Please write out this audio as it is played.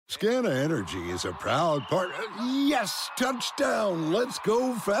Scana Energy is a proud partner. Yes, touchdown! Let's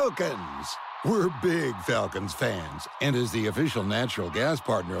go Falcons! We're big Falcons fans, and as the official natural gas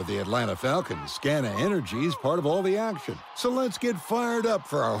partner of the Atlanta Falcons, Scana Energy is part of all the action. So let's get fired up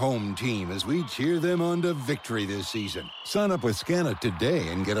for our home team as we cheer them on to victory this season. Sign up with Scana today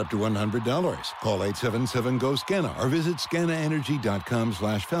and get up to $100. Call 877-GO-SCANA or visit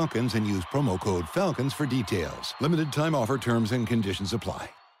scanaenergy.com/Falcons and use promo code FALCONS for details. Limited time offer, terms and conditions apply.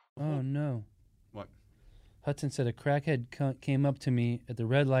 Oh, no. What? Hudson said a crackhead came up to me at the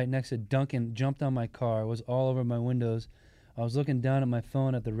red light next to Dunkin', jumped on my car, was all over my windows. I was looking down at my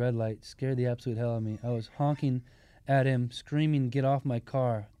phone at the red light, scared the absolute hell out of me. I was honking at him, screaming, "Get off my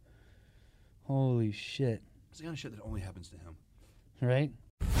car." Holy shit. It's the kind of shit that only happens to him. Right?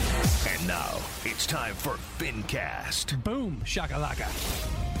 And now, it's time for FinCast. Boom, shakalaka.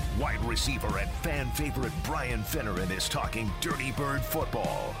 Wide receiver and fan favorite Brian Finneran is talking Dirty Bird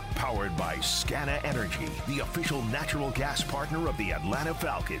football. Powered by Scana Energy, the official natural gas partner of the Atlanta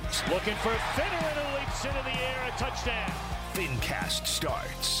Falcons. Looking for Finneran, who leaps into the air, a touchdown. FinCast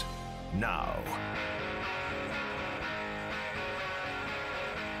starts now.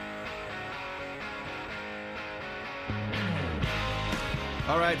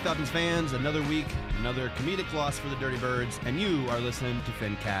 All right, Falcons fans, another week, another comedic loss for the Dirty Birds, and you are listening to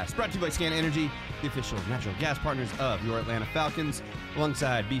FinCast, brought to you by Scana Energy, the official natural gas partners of your Atlanta Falcons,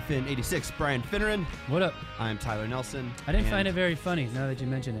 alongside BFin86, Brian Finneran. What up? I'm Tyler Nelson. I didn't find it very funny, now that you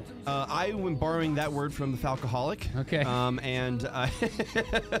mention it. I am borrowing that word from the Falcoholic. Okay.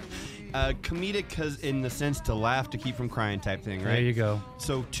 Comedic in the sense to laugh to keep from crying type thing, right? There you go.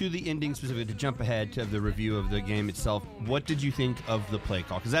 So to the ending specifically, to jump ahead to the review of the game itself, what did you think of the play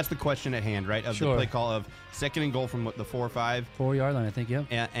call? Because that's the question at hand, right? Of Sure. The play call of second and goal from the 4 or 5. 4-yard line, I think, yep.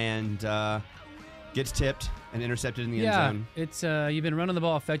 And gets tipped and intercepted in the end zone. It's you've been running the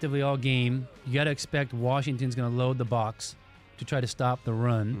ball effectively all game. You got to expect Washington's going to load the box to try to stop the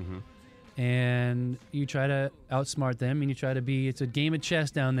run. Mm-hmm. And you try to outsmart them, and you try to it's a game of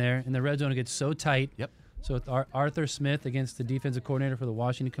chess down there, and the red zone gets so tight. Yep. So it's Arthur Smith against the defensive coordinator for the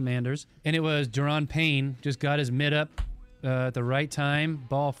Washington Commanders. And it was Daron Payne, just got his mid up at the right time.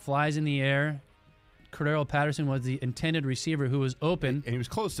 Ball flies in the air. Cordero Patterson was the intended receiver who was open. And he was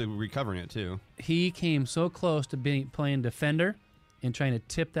close to recovering it, too. He came so close to playing defender and trying to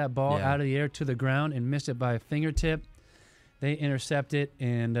tip that ball out of the air to the ground and missed it by a fingertip. They intercept it,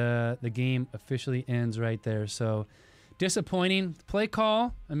 and the game officially ends right there. So, disappointing. Play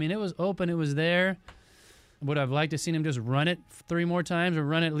call, I mean, it was open. It was there. Would I've liked to seen him just run it 3 more times or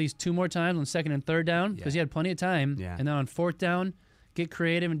run it at least 2 more times on second and third down because he had plenty of time. Yeah. And then on fourth down, get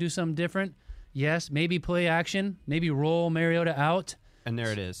creative and do something different. Yes, maybe play action. Maybe roll Mariota out. And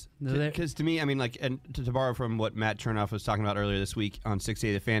there it is. Because to me, I mean, and to borrow from what Matt Chernoff was talking about earlier this week on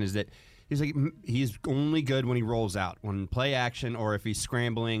 680 The Fan, is that he's only good when he rolls out. When play action or if he's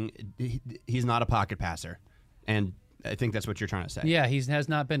scrambling, he's not a pocket passer. And I think that's what you're trying to say. Yeah, he has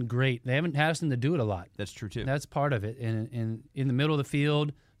not been great. They haven't asked him to do it a lot. That's true, too. That's part of it. And in the middle of the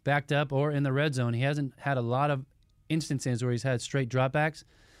field, backed up, or in the red zone, he hasn't had a lot of instances where he's had straight dropbacks.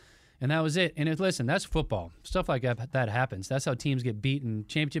 And that was it. And listen, that's football. Stuff like that happens. That's how teams get beat in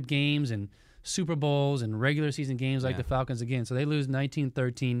championship games and Super Bowls and regular season games like the Falcons again. So they lose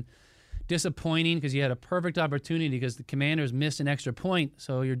 19-13. Disappointing because you had a perfect opportunity because the Commanders missed an extra point.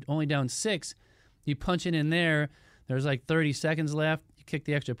 So you're only down 6. You punch it in there. There's like 30 seconds left. You kick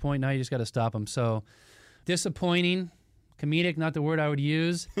the extra point. Now you just got to stop them. So disappointing. Comedic, not the word I would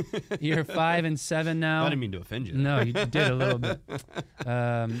use. You're 5-7 now. I didn't mean to offend you. No, you did a little bit.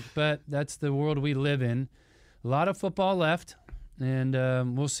 But that's the world we live in. A lot of football left, and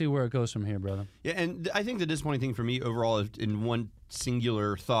we'll see where it goes from here, brother. Yeah, and I think the disappointing thing for me overall, in one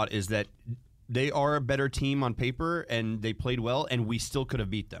singular thought, is that they are a better team on paper, and they played well, and we still could have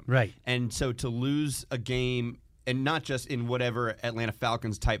beat them. Right. And so to lose a game, and not just in whatever Atlanta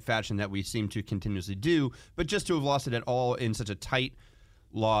Falcons type fashion that we seem to continuously do, but just to have lost it at all in such a tight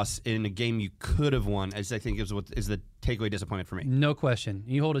loss in a game you could have won, as I think is what is the takeaway disappointment for me. No question.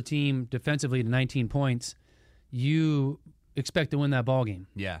 You hold a team defensively to 19 points, you expect to win that ball game.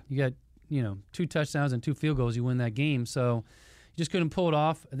 Yeah. You got, 2 touchdowns and 2 field goals, you win that game. So you just couldn't pull it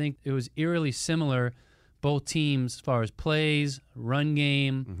off. I think it was eerily similar, both teams, as far as plays, run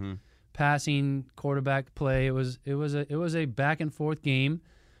game, passing, quarterback play. It was a back and forth game.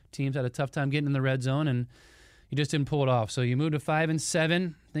 Teams had a tough time getting in the red zone, and you just didn't pull it off. So you moved to 5-7.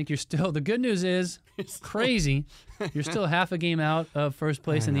 I think you're still. The good news is, crazy. You're still half a game out of first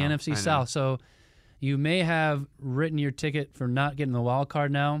place in the NFC South. So you may have written your ticket for not getting the wild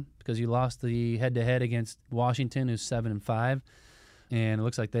card now because you lost the head-to-head against Washington, who's 7-5. and it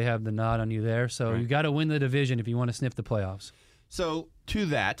looks like they have the nod on you there. So you got to win the division if you want to sniff the playoffs. So to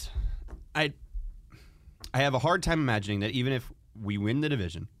that, I have a hard time imagining that even if we win the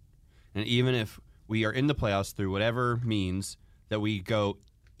division, and even if we are in the playoffs through whatever means, that we go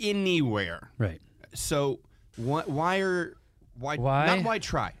anywhere. Right. So why not why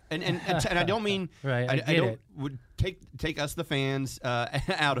try? And I don't mean right. I don't would take us the fans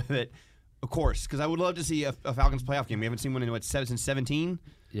out of it, of course, because I would love to see a Falcons playoff game. We haven't seen one in since 2017.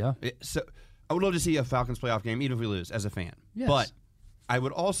 Yeah. So I would love to see a Falcons playoff game, even if we lose, as a fan. Yes. But I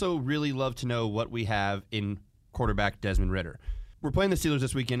would also really love to know what we have in quarterback Desmond Ridder. We're playing the Steelers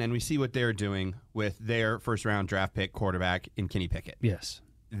this weekend, and we see what they're doing with their first-round draft pick quarterback in Kenny Pickett. Yes.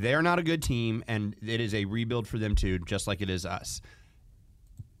 They're not a good team, and it is a rebuild for them too, just like it is us.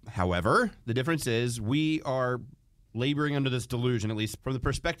 However, the difference is we are laboring under this delusion, at least from the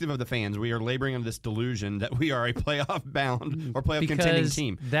perspective of the fans, we are laboring under this delusion that we are a playoff-bound or playoff-contending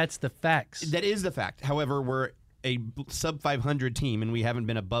team. That's the facts. That is the fact. However, we're a sub-500 team, and we haven't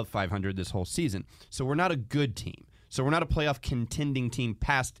been above 500 this whole season. So we're not a good team. So we're not a playoff contending team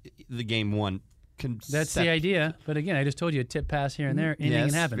past the game one. That's the idea. But again, I just told you a tip pass here and there. Anything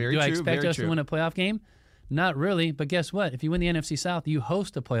can happen. Very Do I true, expect very us true. to win a playoff game? Not really. But guess what? If you win the NFC South, you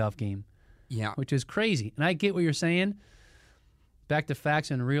host a playoff game. Yeah. Which is crazy. And I get what you're saying. Back to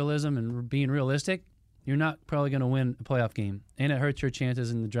facts and realism and being realistic, you're not probably going to win a playoff game. And it hurts your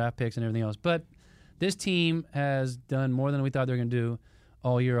chances in the draft picks and everything else. But this team has done more than we thought they were going to do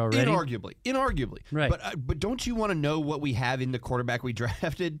all year already. Inarguably. Right. But don't you want to know what we have in the quarterback we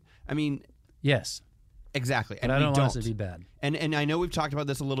drafted? I mean, yes. Exactly. But and I don't we want us to be bad. And I know we've talked about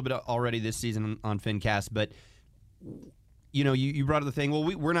this a little bit already this season on FinCast, but you brought up the thing, well,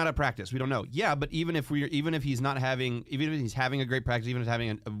 we're not at practice. We don't know. Yeah, but even if he's having a great practice, even if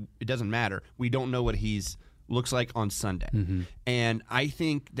he's it doesn't matter. We don't know what he's looks like on Sunday. Mm-hmm. And I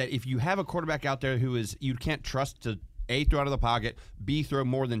think that if you have a quarterback out there who is you can't trust to A, throw out of the pocket, B, throw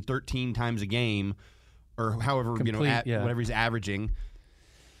more than 13 times a game, or however whatever he's averaging.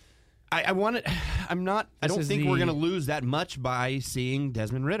 I don't think we're going to lose that much by seeing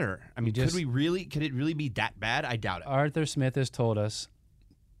Desmond Ridder. I mean, could it really be that bad? I doubt it. Arthur Smith has told us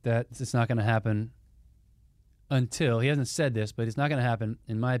that it's not going to happen until, he hasn't said this, but it's not going to happen,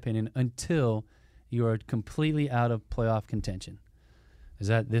 in my opinion, until you are completely out of playoff contention. Is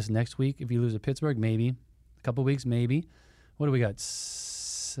that this next week? If you lose to Pittsburgh, maybe. A couple weeks, maybe. What do we got?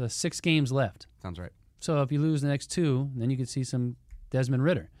 6 games left. Sounds right. So if you lose the next 2, then you could see some Desmond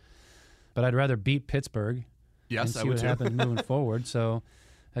Ridder. But I'd rather beat Pittsburgh and see what happens moving forward. So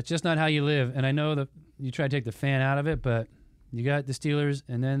that's just not how you live. And I know that you try to take the fan out of it, but you got the Steelers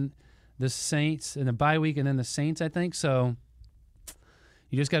and then the Saints and the bye week and then the Saints, I think. So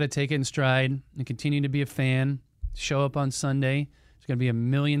you just got to take it in stride and continue to be a fan. Show up on Sunday. There's going to be 1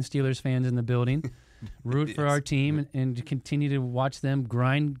 million Steelers fans in the building. Root for our team and continue to watch them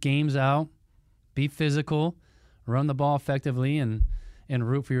grind games out, be physical, run the ball effectively, and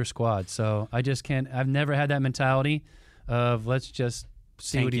root for your squad. So I just can't. I've never had that mentality of let's just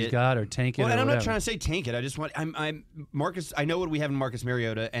see tank what he's got or tank it. Well, or and I'm whatever. not trying to say tank it. I just want. I'm Marcus. I know what we have in Marcus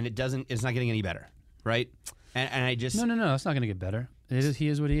Mariota, and it's not getting any better, right? And I just no. It's not going to get better. He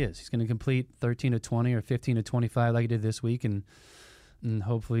is what he is. He's going to complete 13 to 20 or 15 to 25 like he did this week, and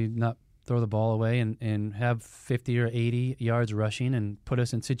hopefully not throw the ball away and have 50 or 80 yards rushing and put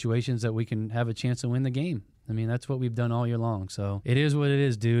us in situations that we can have a chance to win the game. I mean, that's what we've done all year long. So it is what it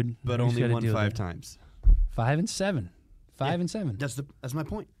is, dude. But only won 5 times. 5 and 7. 5 and 7. That's my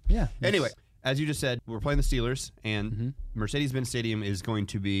point. Yeah. Anyway, as you just said, we're playing the Steelers, and Mercedes-Benz Stadium is going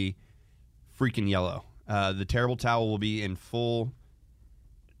to be freaking yellow. The terrible towel will be in full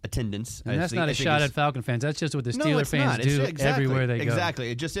attendance. And that's not a shot at Falcon fans. That's just what the Steeler fans do everywhere they go.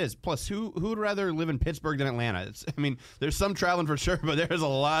 Exactly. It just is. Plus, who would rather live in Pittsburgh than Atlanta? There's some traveling for sure, but there's a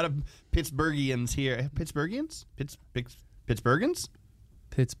lot of Pittsburghians here. Pittsburghians? Pittsburghans?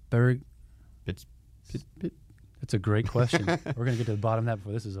 Pittsburgh. That's a great question. We're going to get to the bottom of that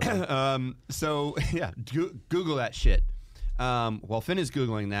before this is over. So, yeah, Google that shit. While Finn is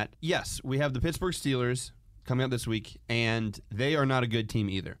Googling that, yes, we have the Pittsburgh Steelers coming up this week, and they are not a good team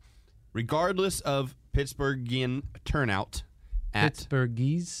either. Regardless of Pittsburghian turnout at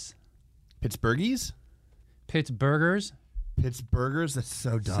Pittsburghese? Pittsburghese? Pittsburghers? Pittsburghers? That's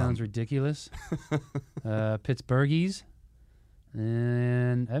so dumb. Sounds ridiculous. Pittsburghese?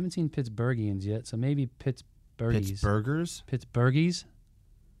 And I haven't seen Pittsburghians yet, so maybe Pittsburghese. Pittsburghers? Pittsburghese?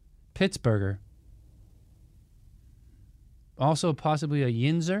 Pittsburgher. Also possibly a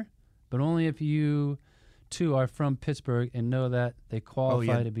Yinzer, but only if you two are from Pittsburgh and know that they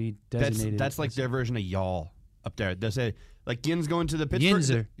qualify to be designated. That's like their version of y'all. up there. They say like Yin's going to the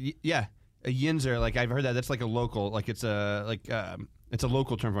Pittsburgh. Yinzer. Yeah, a Yinzer. Like I've heard that. That's like a local. Like it's a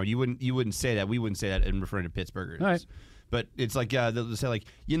local term for it. You wouldn't say that. We wouldn't say that in referring to Pittsburghers. All right. But it's like they'll say like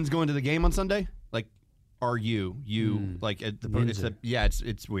Yin's going to the game on Sunday. Like, are you like at the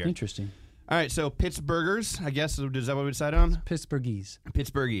it's weird. Interesting. All right, so Pittsburghers, I guess, is that what we decide on?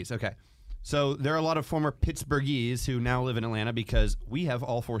 Pittsburghese, okay. So there are a lot of former Pittsburghese who now live in Atlanta because we have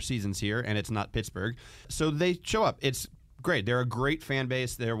all 4 seasons here, and it's not Pittsburgh. So they show up. It's great. They're a great fan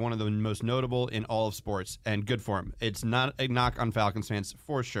base. They're one of the most notable in all of sports, and good for them. It's not a knock on Falcons fans,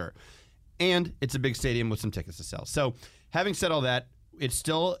 for sure. And it's a big stadium with some tickets to sell. So having said all that, it's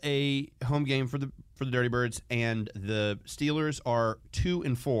still a home game for the Dirty Birds, and the Steelers are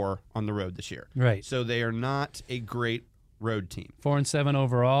 2-4 on the road this year. Right. So they are not a great road team. 4-7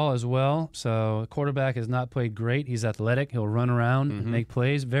 overall as well. So the quarterback has not played great. He's athletic. He'll run around and make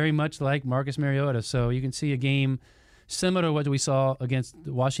plays, very much like Marcus Mariota. So you can see a game similar to what we saw against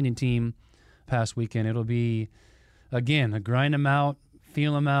the Washington team past weekend. It'll be, again, a grind them out,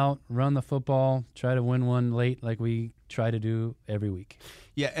 feel them out, run the football, try to win one late like we try to do every week.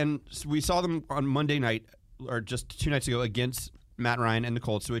 Yeah, and we saw them on Monday night, or just 2 nights ago, against Matt Ryan and the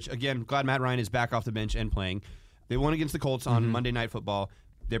Colts, which, again, glad Matt Ryan is back off the bench and playing. They won against the Colts on Monday Night Football.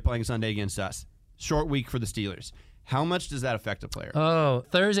 They're playing Sunday against us. Short week for the Steelers. How much does that affect a player? Oh,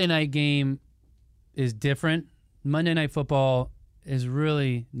 Thursday night game is different. Monday Night Football is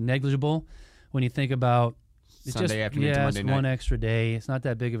really negligible when you think about it's Sunday afternoon to Monday night. One extra day. It's not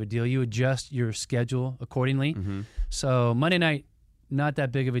that big of a deal. You adjust your schedule accordingly. So Monday night, not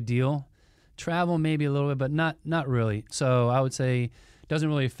that big of a deal. Travel maybe a little bit, but not really. So I would say it doesn't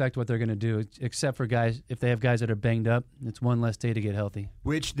really affect what they're going to do, except for guys, if they have guys that are banged up, it's one less day to get healthy.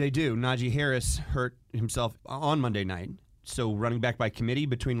 Which they do. Najee Harris hurt himself on Monday night. So running back by committee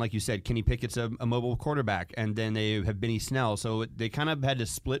between, like you said, Kenny Pickett's a mobile quarterback, and then they have Benny Snell. So they kind of had to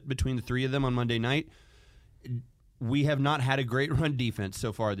split between the 3 of them on Monday night. We have not had a great run defense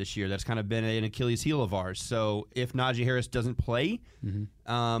so far this year. That's kind of been an Achilles heel of ours. So if Najee Harris doesn't play, do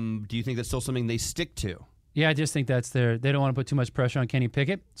you think that's still something they stick to? Yeah, I just think that's they don't want to put too much pressure on Kenny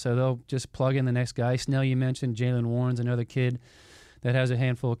Pickett, so they'll just plug in the next guy. Snell, you mentioned, Jalen Warren's another kid that has a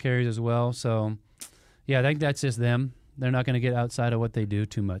handful of carries as well. So, yeah, I think that's just them. They're not going to get outside of what they do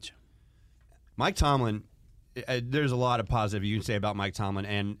too much. Mike Tomlin, there's a lot of positive you can say about Mike Tomlin,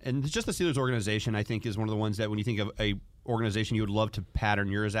 and just the Steelers organization, I think, is one of the ones that when you think of a organization you would love to pattern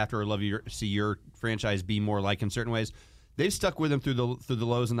yours after, or love to see your franchise be more like in certain ways. They've stuck with him through the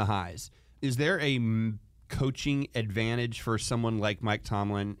lows and the highs. Is there a coaching advantage for someone like Mike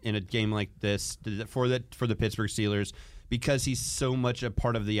Tomlin in a game like this for the Pittsburgh Steelers, because he's so much a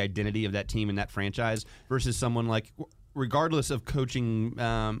part of the identity of that team and that franchise, versus someone like, regardless of coaching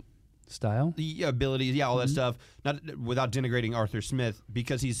style, the abilities, all that stuff, not without denigrating Arthur Smith,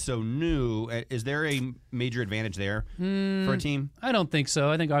 because he's so new, is there a major advantage there for a team? I don't think so.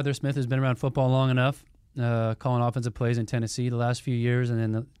 I think Arthur Smith has been around football long enough, calling offensive plays in Tennessee the last few years, and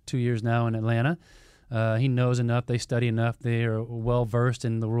then the 2 years now in Atlanta. He knows enough. They study enough. They are well-versed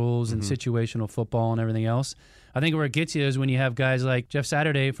in the rules and situational football and everything else. I think where it gets you is when you have guys like Jeff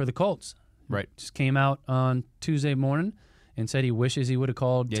Saturday for the Colts. Right. Just came out on Tuesday morning and said he wishes he would have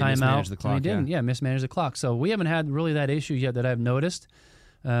called timeout. Mismanaged the clock, and he didn't. Yeah, mismanaged the clock. So we haven't had really that issue yet that I've noticed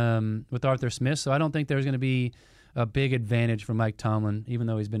with Arthur Smith. So I don't think there's going to be a big advantage for Mike Tomlin, even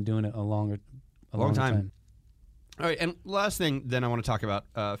though he's been doing it a long time. All right, and last thing then I want to talk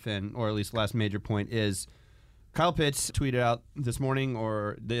about, Finn, or at least last major point, is Kyle Pitts tweeted out this morning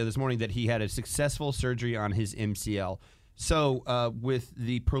that he had a successful surgery on his MCL. So with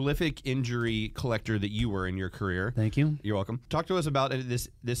the prolific injury collector that you were in your career. Thank you. You're welcome. Talk to us about this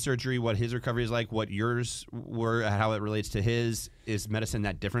surgery, what his recovery is like, what yours were, how it relates to his. Is medicine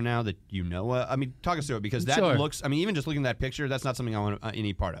that different now that you know? I mean, talk us through it, because that looks, I mean, even just looking at that picture, that's not something I want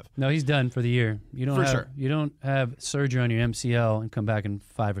any part of. No, he's done for the year. You don't have surgery on your MCL and come back in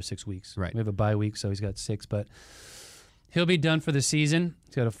 5 or 6 weeks. Right. We have a bye week, so he's got 6, but he'll be done for the season.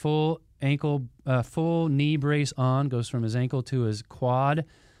 He's got a full knee brace on, goes from his ankle to his quad.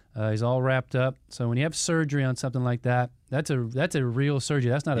 He's all wrapped up. So when you have surgery on something like that, that's a real surgery.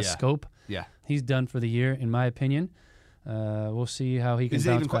 That's not a scope. Yeah. He's done for the year, in my opinion. We'll see how he can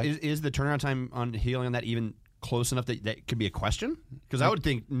bounce back. Is the turnaround time on healing on that even close enough that could be a question? Because I would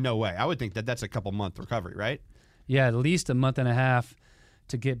think, no way. I would think that's a couple-month recovery, right? Yeah, at least a month and a half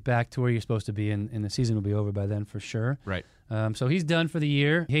to get back to where you're supposed to be, and the season will be over by then for sure. Right. So he's done for the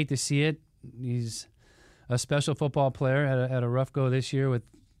year. Hate to see it. He's a special football player. Had a rough go this year with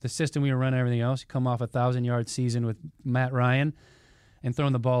the system we were running and everything else. You come off a 1,000-yard season with Matt Ryan. and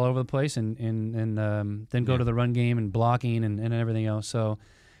throwing the ball over the place and then go to the run game and blocking and everything else. So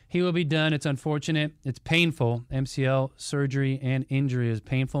he will be done. It's unfortunate. It's painful. MCL surgery and injury is a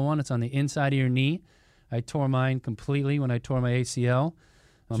painful one. It's on the inside of your knee. I tore mine completely when I tore my ACL.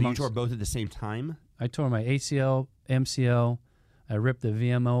 So you tore both at the same time? I tore my ACL, MCL. I ripped the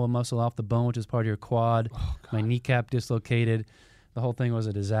VMO muscle off the bone, which is part of your quad. Oh, my kneecap dislocated. The whole thing was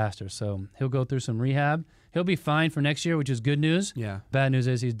a disaster. So he'll go through some rehab. He'll be fine for next year, which is good news. Yeah. Bad news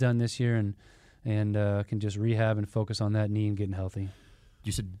is he's done this year and can just rehab and focus on that knee and getting healthy.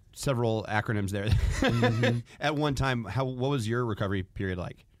 You said several acronyms there. Mm-hmm. At one time, what was your recovery period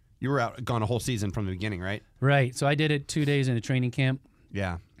like? You were gone a whole season from the beginning, right? Right. So I did it 2 days in a training camp.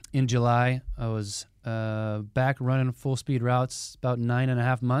 Yeah. In July, I was back running full speed routes about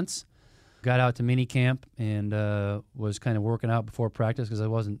 9.5 months. Got out to mini camp and was kind of working out before practice because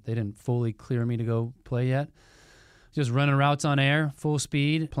they didn't fully clear me to go play yet. Just running routes on air, full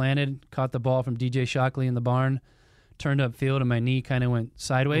speed, planted, caught the ball from DJ Shockley in the barn, turned up field, and my knee kind of went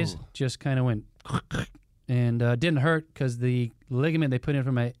sideways. Ooh. Just kind of went and didn't hurt because the ligament they put in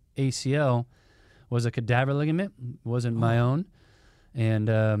for my ACL was a cadaver ligament, wasn't my own. And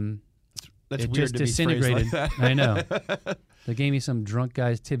that's it weird just to be disintegrated. phrased like that. I know. They gave me some drunk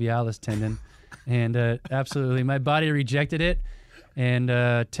guy's tibialis tendon, and absolutely, my body rejected it. And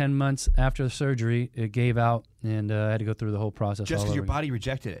 10 months after the surgery, it gave out, and I had to go through the whole process. Just because your body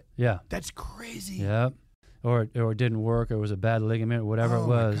rejected it? Yeah. That's crazy. Yeah. Or it didn't work, or it was a bad ligament, or whatever it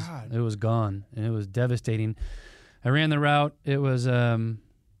was. My God. It was gone, and it was devastating. I ran the route. It was,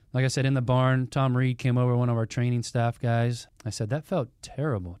 like I said, in the barn. Tom Reed came over, one of our training staff guys. I said, that felt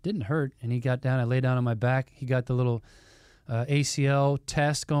terrible. It didn't hurt. And he got down. I lay down on my back. He got the little ACL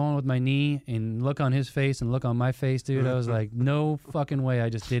test going with my knee, and look on his face and look on my face, dude. I was like, no fucking way I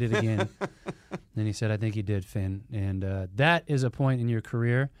just did it again. Then he said, I think you did, Finn. And that is a point in your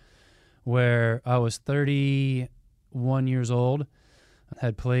career where I was 31 years old,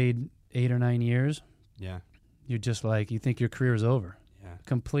 had played 8 or 9 years. Yeah. You're just like, you think your career is over. Yeah.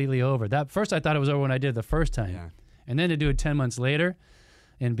 Completely over. That first I thought it was over when I did it the first time. Yeah. And then to do it 10 months later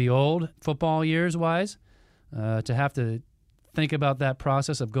and be old, football years-wise, to have to think about that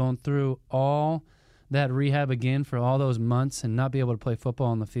process of going through all that rehab again for all those months and not be able to play football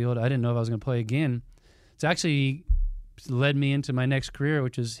on the field. I didn't know if I was going to play again. It's actually led me into my next career,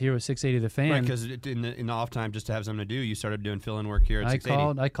 which is here with 680 The Fan. Right, because in the off time, just to have something to do, you started doing fill-in work here at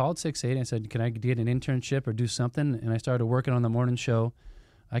 680. I called 680 and said, can I get an internship or do something? And I started working on the morning show.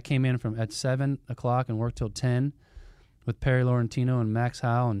 I came in at 7 o'clock and worked till 10 with Perry Laurentino and Max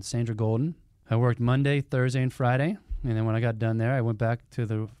Howell and Sandra Golden. I worked Monday, Thursday, and Friday. And then when I got done there, I went back to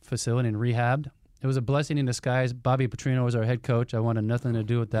the facility and rehabbed. It was a blessing in disguise. Bobby Petrino was our head coach. I wanted nothing to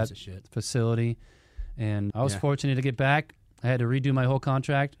do with that facility. And I was fortunate to get back. I had to redo my whole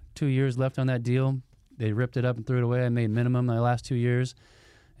contract. 2 years left on that deal. They ripped it up and threw it away. I made minimum my last 2 years.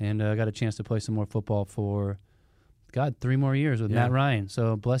 And I got a chance to play some more football for, 3 more years with Matt Ryan.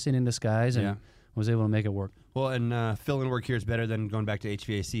 So blessing in disguise, and was able to make it work. Well, and fill-in work here is better than going back to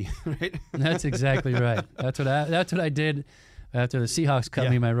HVAC, right? That's exactly right. That's what I did after the Seahawks cut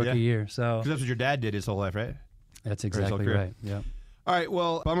me my rookie year. So because that's what your dad did his whole life, right? That's exactly right. Yeah. All right.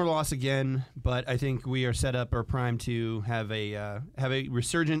 Well, bummer loss again, but I think we are set up or primed to have a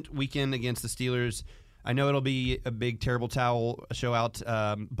resurgent weekend against the Steelers. I know it'll be a big terrible towel show out,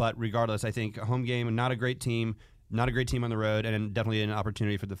 but regardless, I think a home game and not a great team. Not a great team on the road, and definitely an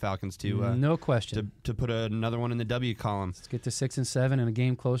opportunity for the Falcons to no question to put another one in the W column. Let's get to 6-7 and a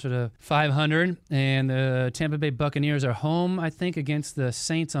game closer to 500. And the Tampa Bay Buccaneers are home, I think, against the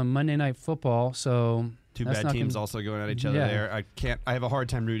Saints on Monday Night Football. So two bad teams also going at each other there. I have a hard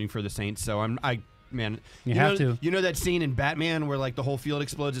time rooting for the Saints, so you have to. You know that scene in Batman where like the whole field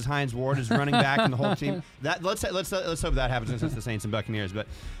explodes as Hines Ward is running back and the whole team. Let's hope that happens against the Saints and Buccaneers. But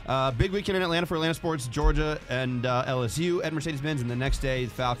big weekend in Atlanta for Atlanta sports. Georgia and LSU at Mercedes-Benz, and the next day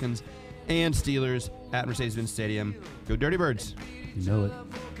the Falcons and Steelers at Mercedes-Benz Stadium. Go Dirty Birds! You know it.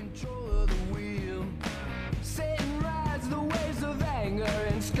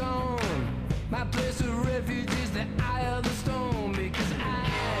 My place of refuge is the eye of the storm, because I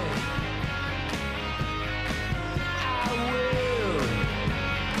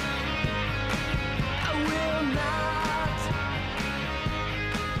will not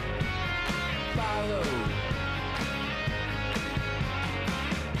follow.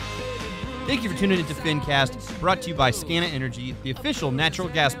 Thank you for tuning into FinCast, brought to you by Scana Energy, the official natural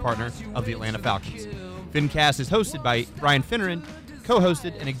gas partner of the Atlanta Falcons. FinCast is hosted by Brian Finneran,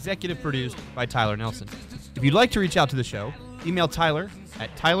 co-hosted and executive produced by Tyler Nelson. If you'd like to reach out to the show, email Tyler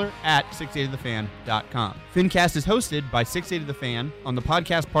at tyler@680thefan.com. FinCast is hosted by 680 The Fan on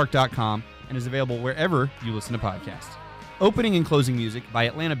thepodcastpark.com and is available wherever you listen to podcasts. Opening and closing music by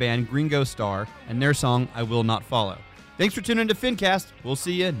Atlanta band Gringo Star and their song I Will Not Follow. Thanks for tuning in to FinCast. We'll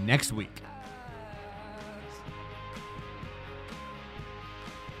see you next week.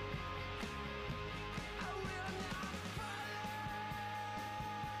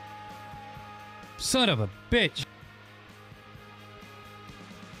 Son of a bitch.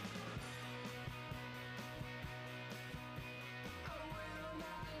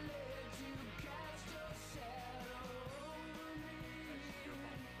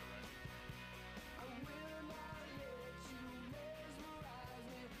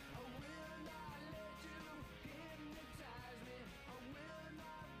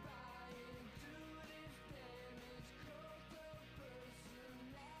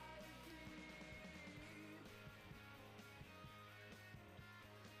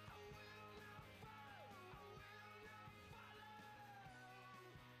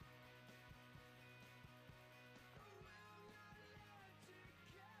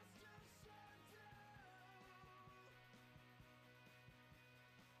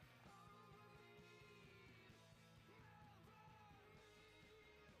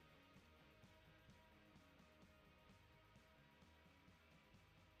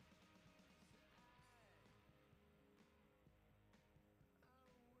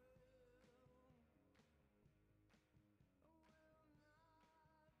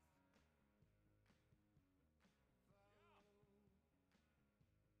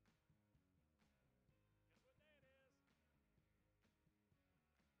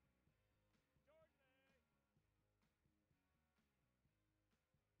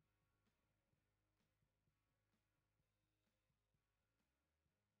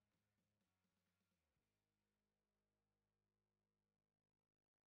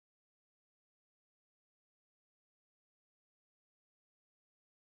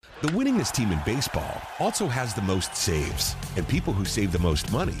 The winningest team in baseball also has the most saves, and people who save the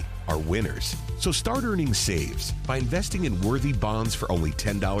most money are winners. So start earning saves by investing in Worthy bonds for only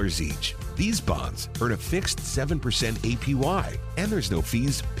 $10 each. These bonds earn a fixed 7% APY, and there's no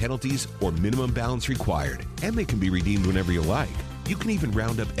fees, penalties, or minimum balance required, and they can be redeemed whenever you like. You can even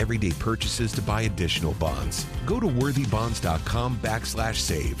round up everyday purchases to buy additional bonds. Go to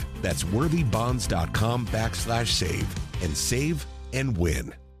worthybonds.com/save. That's worthybonds.com/save and save and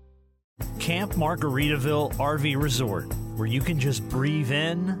win. Camp Margaritaville RV Resort, where you can just breathe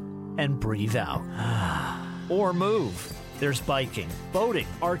in and breathe out. Or move. There's biking, boating,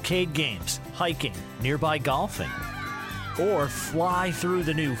 arcade games, hiking, nearby golfing. Or fly through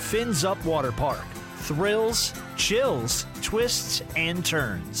the new Fins Up Water Park. Thrills, chills, twists, and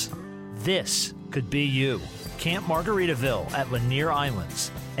turns. This could be you. Camp Margaritaville at Lanier Islands,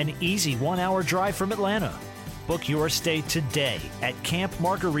 an easy 1-hour drive from Atlanta. Book your stay today at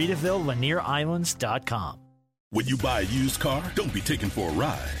campmargaritaville.lanierIslands.com. When you buy a used car, don't be taken for a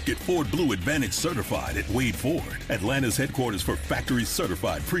ride. Get Ford Blue Advantage certified at Wade Ford, Atlanta's headquarters for factory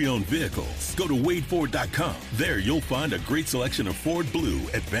certified pre-owned vehicles. Go to wadeford.com. There you'll find a great selection of Ford Blue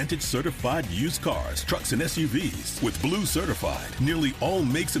Advantage certified used cars, trucks, and SUVs. With Blue certified, nearly all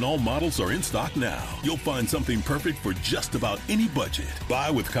makes and all models are in stock now. You'll find something perfect for just about any budget. Buy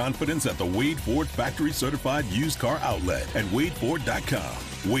with confidence at the Wade Ford factory certified used car outlet at wadeford.com.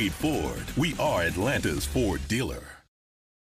 Wade Ford, we are Atlanta's Ford dealer.